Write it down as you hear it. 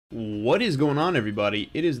What is going on, everybody?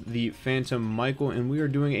 It is the Phantom Michael, and we are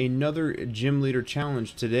doing another Gym Leader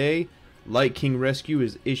Challenge today. Light King Rescue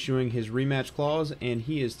is issuing his rematch clause, and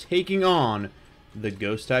he is taking on the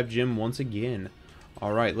Ghost-type gym once again.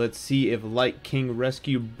 Alright, let's see if Light King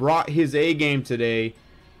Rescue brought his A-game today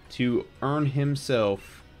to earn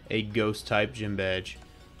himself a Ghost-type gym badge.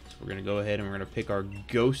 So we're going to go ahead and we're going to pick our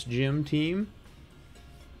Ghost Gym team.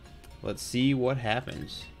 Let's see what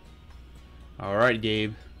happens. Alright,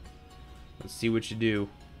 Gabe. Let's see what you do.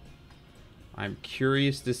 I'm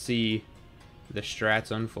curious to see the strats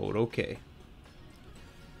unfold. Okay.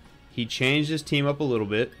 He changed his team up a little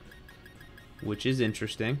bit, which is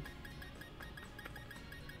interesting.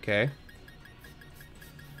 Okay.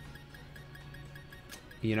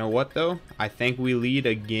 You know what, though? I think we lead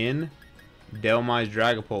again. Delmai's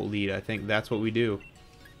Dragapult lead. I think that's what we do.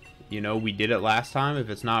 You know, we did it last time. If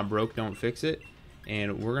it's not broke, don't fix it.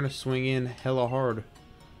 And we're going to swing in hella hard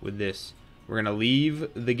with this. We're going to leave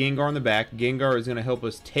the Gengar in the back. Gengar is going to help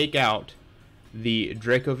us take out the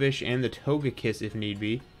Dracovish and the Togekiss if need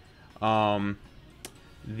be. What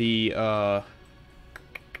do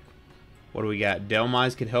we got?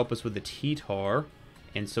 Delmai's could help us with the T-Tar.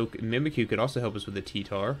 And so Mimikyu could also help us with the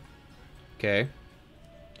T-Tar. Okay.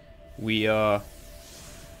 We've got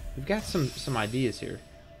some ideas here.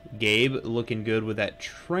 Gabe looking good with that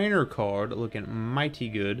trainer card. Looking mighty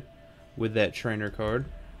good with that trainer card.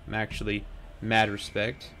 I'm actually mad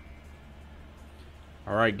respect.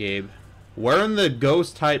 Alright, Gabe. Wearing the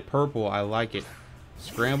ghost type purple. I like it.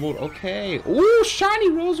 Scrambled. Okay. Ooh,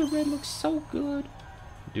 shiny Rosa Red looks so good.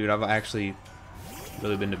 Dude, I've actually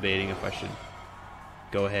really been debating if I should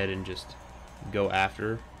go ahead and just go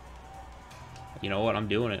after. You know what? I'm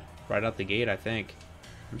doing it. Right out the gate, I think.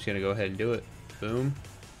 I'm just going to go ahead and do it. Boom.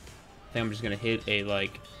 I think I'm just going to hit a,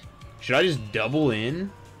 like... Should I just double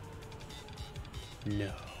in?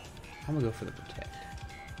 No. I'm gonna go for the protect.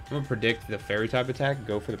 I'm gonna predict the fairy type attack.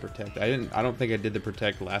 Go for the protect. I don't think I did the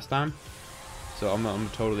protect last time, so I'm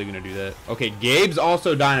totally gonna do that. Okay, Gabe's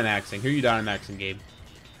also Dynamaxing. Who are you Dynamaxing, Gabe?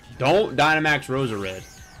 Don't Dynamax Rosa Red.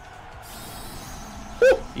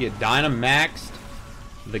 Woo! You Dynamaxed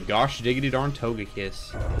the gosh diggity darn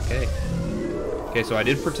Togekiss. Okay. Okay, so I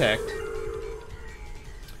did protect.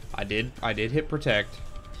 I did hit protect.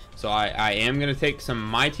 So I am gonna take some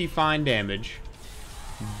mighty fine damage.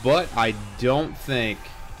 But I don't think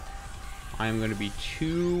I'm going to be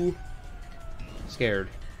too scared,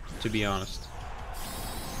 to be honest.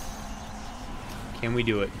 Can we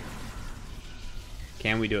do it?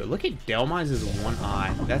 Can we do it? Look at Delmai's is one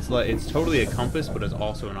eye. That's like, it's totally a compass, but it's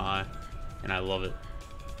also an eye. And I love it.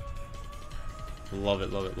 Love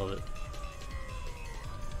it, love it, love it.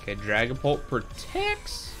 Okay, Dragapult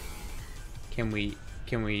protects. Can we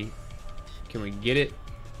get it?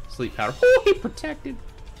 Sleep powder. Oh, he protected.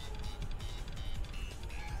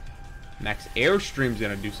 Max Airstream's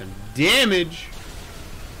gonna do some damage.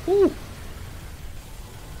 Woo.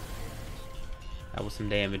 That was some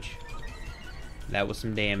damage. That was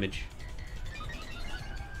some damage.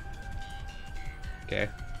 Okay.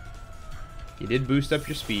 You did boost up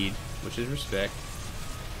your speed, which is respect.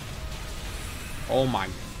 Oh my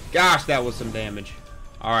gosh, that was some damage.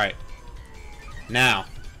 Alright. Now.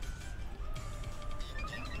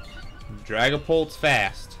 Dragapult's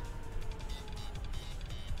fast.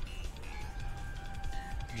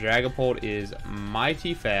 Dragapult is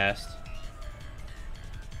mighty fast.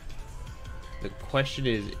 The question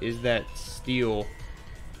is that steel?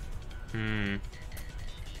 Do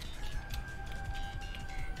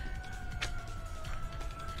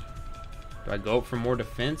I go up for more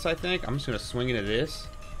defense, I think? I'm just going to swing into this.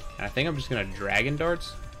 And I think I'm just going to Dragon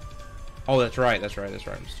Darts. Oh, that's right, that's right, that's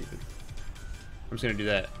right. I'm stupid. I'm just going to do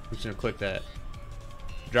that. I'm just going to click that.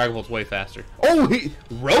 Dragapult's way faster. Oh,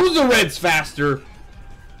 Rosa Red's faster!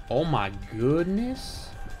 Oh my goodness.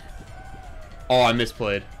 Oh, I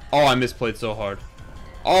misplayed. Oh, I misplayed so hard.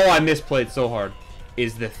 Oh, I misplayed so hard.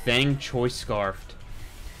 Is the thing choice scarfed?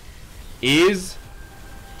 I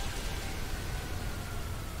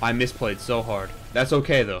misplayed so hard. That's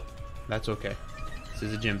okay though. That's okay. This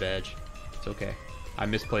is a gym badge. It's okay. I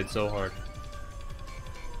misplayed so hard.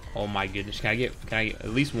 Oh my goodness. Can I get at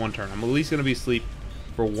least one turn? I'm at least gonna be asleep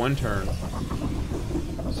for one turn.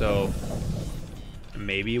 So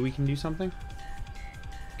maybe we can do something.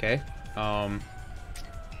 Okay. Come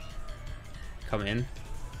in.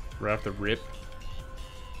 Right off the rip.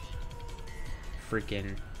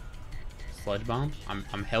 Freaking Sludge Bomb.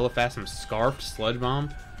 I'm hella fast. I'm scarfed. Sludge Bomb.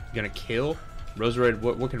 Gonna kill. Rosa Red.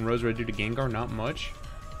 What can Rosa Red do to Gengar? Not much.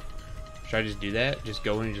 Should I just do that? Just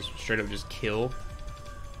go in and just straight up just kill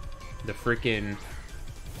the freaking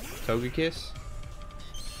Togekiss?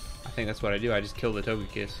 think that's what I do. I just kill the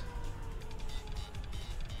Togekiss.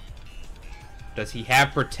 Does he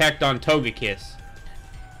have Protect on Togekiss?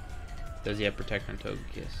 Does he have Protect on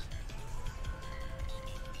Togekiss?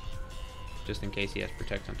 Just in case he has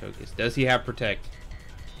Protect on Togekiss. Does he have Protect?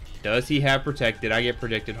 Does he have Protect? Did I get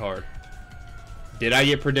predicted hard? Did I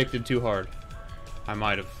get predicted too hard? I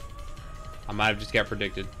might have. I might have just got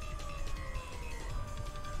predicted.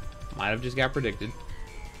 Might have just got predicted.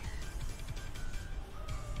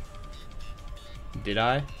 Did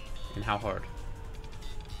I? And how hard?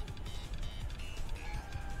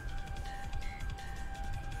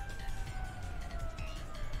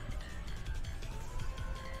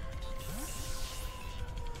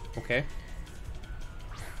 Okay.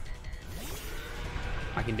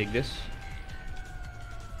 I can dig this.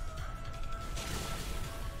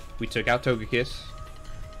 We took out Togekiss.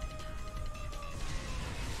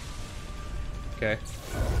 Okay.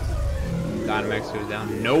 Dynamax goes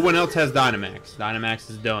down. No one else has Dynamax. Dynamax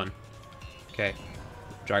is done. Okay.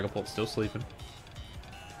 Dragapult's still sleeping.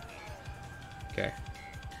 Okay.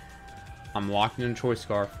 I'm locked in a Choice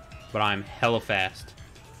Scarf, but I'm hella fast.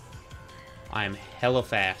 I am hella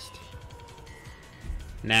fast.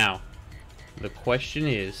 Now, the question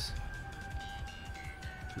is...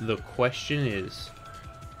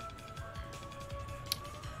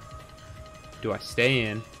 do I stay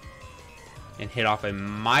in and hit off a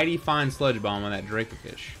mighty fine Sludge Bomb on that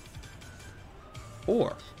Dracofish?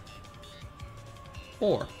 Or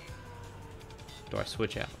do I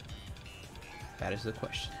switch out? That is the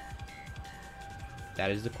question.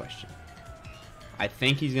 That is the question. I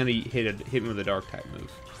think he's gonna hit me with a Dark type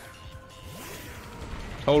move.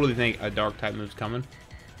 Totally think a Dark type move's coming.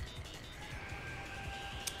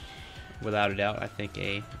 Without a doubt, I think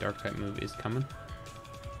a Dark type move is coming.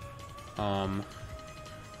 I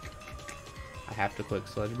have to click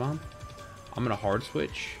Sludge Bomb. I'm gonna hard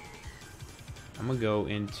switch. I'm gonna go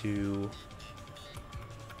into...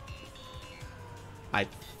 I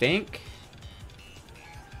think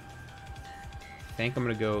I'm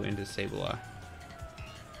gonna go into Sableye.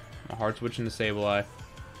 I'm gonna hard switch into Sableye.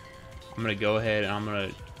 I'm gonna go ahead and I'm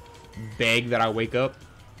gonna beg that I wake up.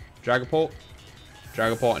 Dragapult.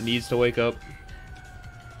 Dragapult needs to wake up.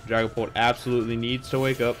 Dragapult absolutely needs to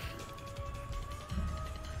wake up.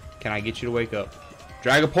 Can I get you to wake up?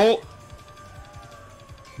 Dragapult!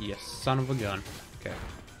 You son of a gun. Okay.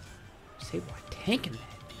 Sableye tanking that,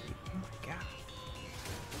 dude. Oh my god.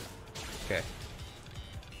 Okay.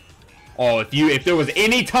 Oh, if there was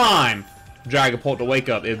any time Dragapult to wake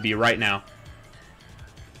up, it would be right now.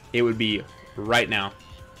 It would be right now.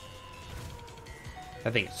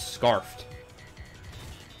 That thing is scarfed.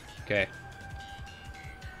 Okay.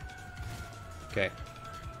 Okay.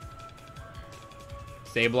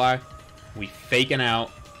 Sableye, we faking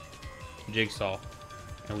out Jigsaw,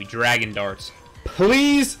 and we Dragon Darts.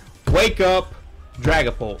 Please wake up,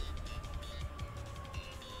 Dragapult.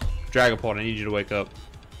 Dragapult, I need you to wake up.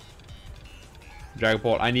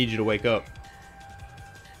 Dragapult, I need you to wake up.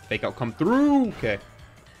 Fake out, come through. Okay.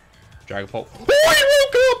 Dragapult. Oh, he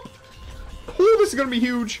woke up! Oh, this is gonna be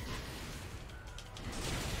huge.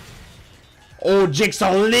 Oh,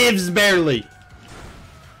 Jigsaw lives barely.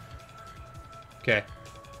 Okay.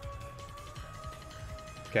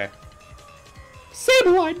 Okay.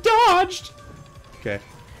 Sableye dodged! Okay.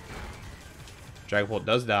 Dragapult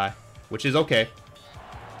does die, which is okay.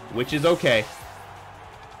 Which is okay.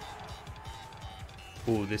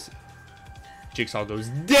 Ooh, this Jigsaw goes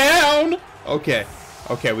down! Okay.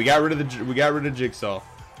 Okay, we got rid of Jigsaw.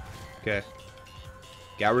 Okay.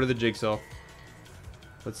 Got rid of the Jigsaw.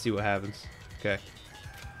 Let's see what happens. Okay.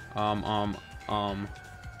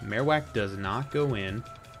 Marowak does not go in.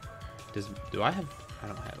 Do I have... I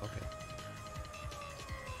don't have... Okay.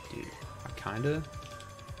 Dude, I kinda...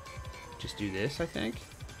 just do this, I think.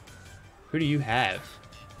 Who do you have?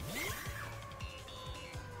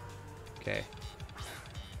 Okay.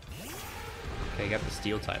 Okay, got the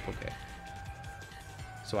Steel type, okay.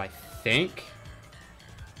 So I think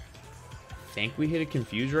we hit a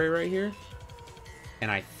Confuse Ray right here. And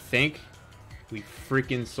I think we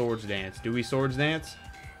freaking Swords Dance. Do we Swords Dance?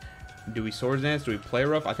 Do we Swords Dance? Do we play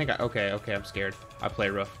rough? I think okay, I'm scared. I play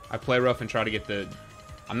rough. I play rough and try to get the...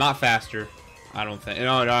 I'm not faster. I don't think...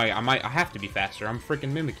 No, I have to be faster. I'm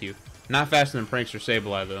freaking Mimikyu. Not faster than Prankster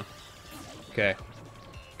Sableye, though. Okay.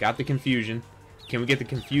 Got the Confusion. Can we get the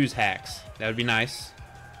Confuse Hacks? That would be nice.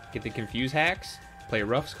 Get the Confuse Hacks. Play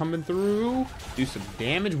rough's coming through. Do some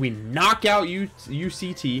damage. We knock out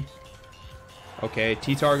UCT. Okay,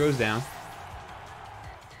 T-Tar goes down.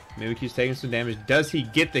 Mimikyu's taking some damage. Does he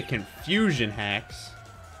get the Confusion Hacks?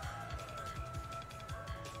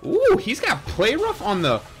 Ooh, he's got Play Rough on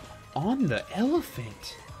the on the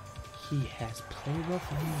elephant. He has play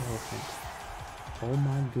rough on the elephant. Oh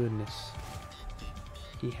my goodness.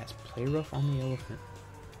 He has play rough on the elephant.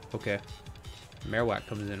 Okay. Marowak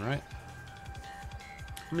comes in, right?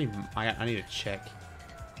 I need to check.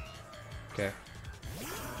 Okay.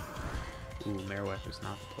 Ooh, Marowak was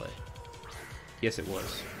not the play. Yes, it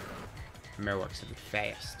was. Marowak's gonna be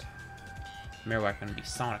fast. Marowak gonna be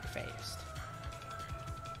Sonic fast.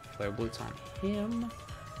 Flare Blitz on him.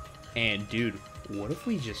 And dude, what if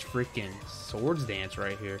we just freaking Swords Dance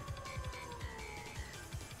right here?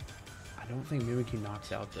 I don't think Mimikyu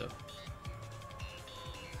knocks out though.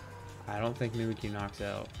 I don't think Mimikyu knocks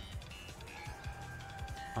out.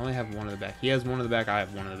 I only have one in the back. He has one in the back, I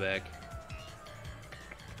have one in the back.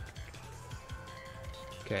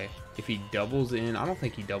 Okay, if he doubles in, I don't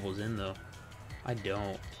think he doubles in though. I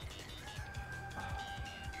don't.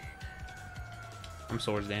 I'm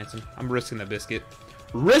Swords Dancing. I'm risking the biscuit.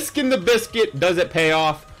 Risking the biscuit! Does it pay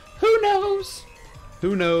off? Who knows?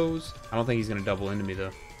 Who knows? I don't think he's gonna double into me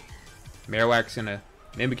though. Marowak's gonna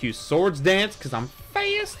Mimikyu Swords Dance because I'm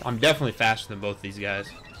fast. I'm definitely faster than both these guys.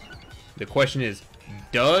 The question is,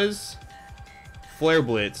 does Flare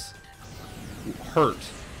Blitz hurt?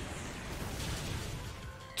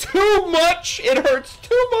 Too much! It hurts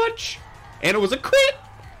too much! And it was a crit!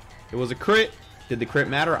 It was a crit. Did the crit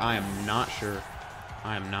matter? I am not sure.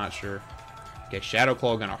 I am not sure. Okay, Shadow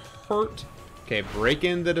Claw gonna hurt. Okay, break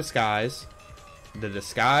in the disguise. The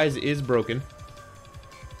disguise is broken.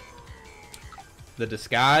 The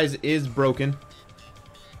disguise is broken.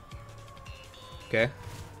 Okay.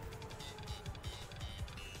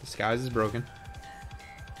 Disguise is broken.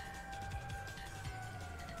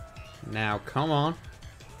 Now, come on.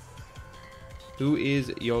 Who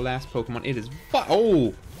is your last Pokemon? It is...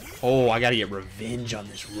 Oh! Oh, I gotta get revenge on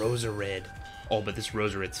this Roserade. Oh, but this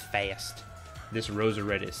Roserade's fast. This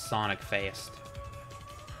Roserade is Sonic fast.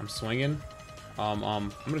 I'm swinging. I'm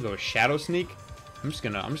gonna go with Shadow Sneak. I'm just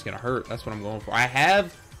gonna hurt. That's what I'm going for.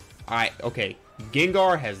 Okay.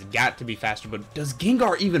 Gengar has got to be faster, but does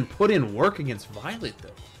Gengar even put in work against Violet though?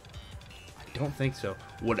 I don't think so.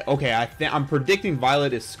 Okay, I'm predicting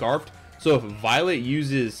Violet is scarfed. So if Violet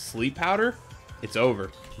uses Sleep Powder, it's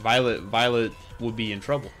over. Violet will be in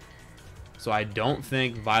trouble. So I don't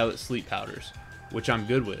think Violet Sleep Powders, which I'm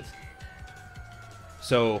good with.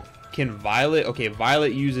 So can Violet? Okay,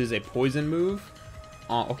 Violet uses a poison move.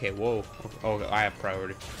 Okay, whoa. Oh, I have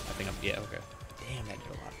priority. I think yeah. Okay. Damn, that did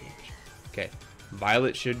a lot of damage. Okay,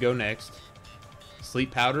 Violet should go next.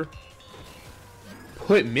 Sleep Powder.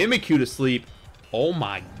 Put Mimikyu to sleep. Oh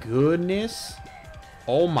my goodness.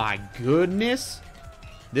 Oh my goodness.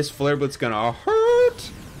 This Flare Blitz gonna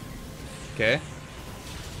hurt. Okay.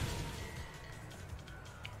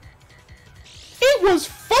 It was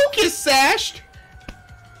Focus Sashed.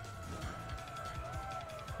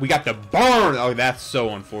 We got the burn. Oh, that's so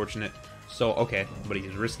unfortunate. So, okay. But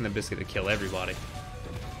he's risking the biscuit to kill everybody.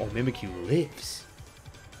 Oh, Mimikyu lives.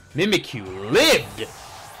 Mimikyu lived.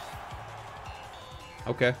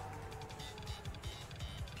 Okay.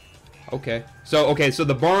 Okay. So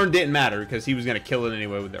the burn didn't matter because he was going to kill it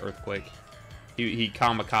anyway with the Earthquake. He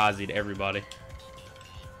kamikazed everybody.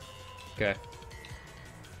 Okay.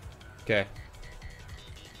 Okay.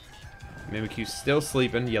 Mimikyu's still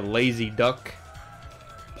sleeping, you lazy duck.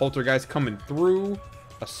 Poltergeist coming through.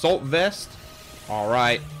 Assault Vest.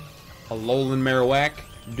 Alright. Alolan Marowak.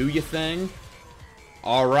 Do your thing.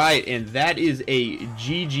 Alright, and that is a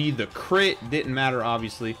GG. The crit didn't matter,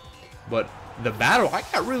 obviously. But the battle, I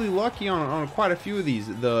got really lucky on quite a few of these.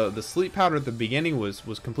 The Sleep Powder at the beginning was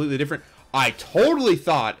completely different. I totally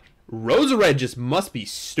thought Roserade just must be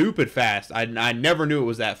stupid fast. I never knew it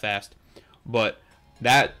was that fast. But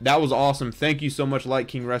that was awesome. Thank you so much, Light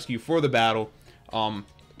King Rescue, for the battle.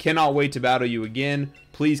 Cannot wait to battle you again.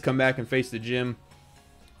 Please come back and face the gym.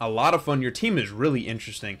 A lot of fun. Your team is really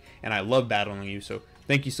interesting, and I love battling you, so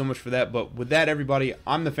thank you so much for that. But with that, everybody,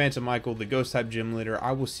 I'm the Phantom Michael, the Ghost-type gym leader.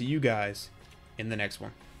 I will see you guys in the next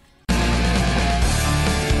one.